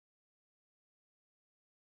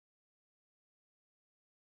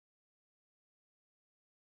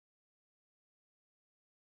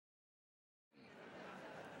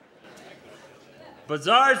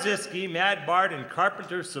Bizarskyski, Mad Bard and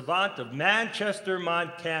Carpenter Savant of Manchester,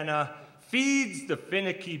 Montana, feeds the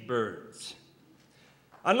finicky birds.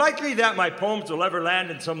 Unlikely that my poems will ever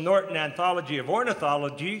land in some Norton anthology of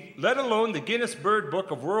ornithology, let alone the Guinness Bird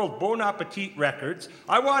Book of World Bon Appetit Records,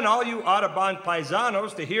 I want all you Audubon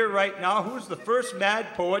paisanos to hear right now who's the first mad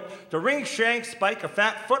poet to ring shank spike a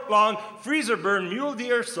fat foot-long freezer-burn mule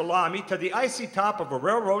deer salami to the icy top of a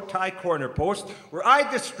railroad tie corner post, where I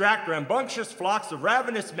distract rambunctious flocks of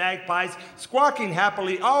ravenous magpies squawking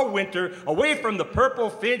happily all winter away from the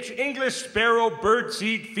purple finch English sparrow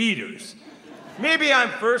birdseed feeders. Maybe I'm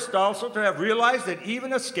first also to have realized that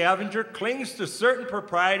even a scavenger clings to certain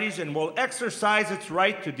proprieties and will exercise its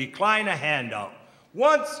right to decline a handout.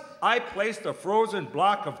 Once, I placed a frozen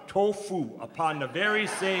block of tofu upon the very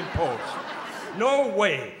same post. No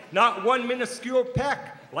way, not one minuscule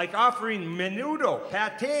peck, like offering menudo,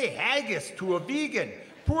 pate, haggis to a vegan.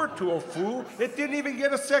 Poor tofu, it didn't even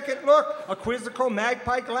get a second look, a quizzical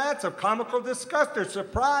magpie glance of comical disgust or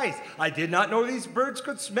surprise. I did not know these birds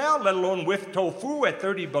could smell, let alone whiff tofu at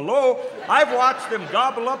 30 below. I've watched them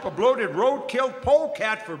gobble up a bloated road-killed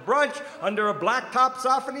polecat for brunch under a blacktop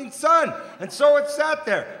softening sun. And so it sat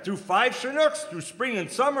there, through 5 Chinooks, through spring and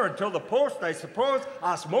summer, until the post, I suppose,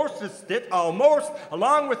 osmosis it almost,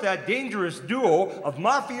 along with that dangerous duo of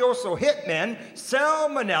mafioso hitmen,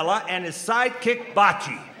 Salmonella and his sidekick Bocce,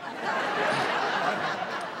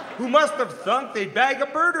 who must have thunk they'd bag a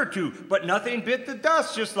bird or two, but nothing bit the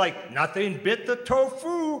dust, just like nothing bit the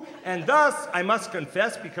tofu. And thus, I must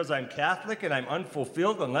confess, because I'm Catholic and I'm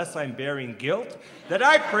unfulfilled unless I'm bearing guilt, that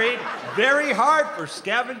I prayed very hard for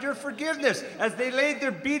scavenger forgiveness as they laid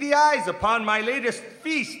their beady eyes upon my latest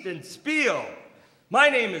feast and spiel. My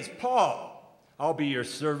name is Paul. I'll be your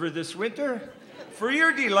server this winter. For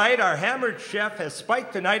your delight, our hammered chef has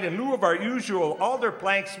spiked tonight, in lieu of our usual alder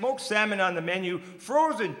plank smoked salmon on the menu,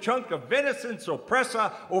 frozen chunk of venison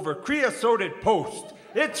soppressa over creosoted post.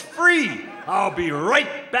 It's free. I'll be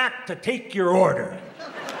right back to take your order.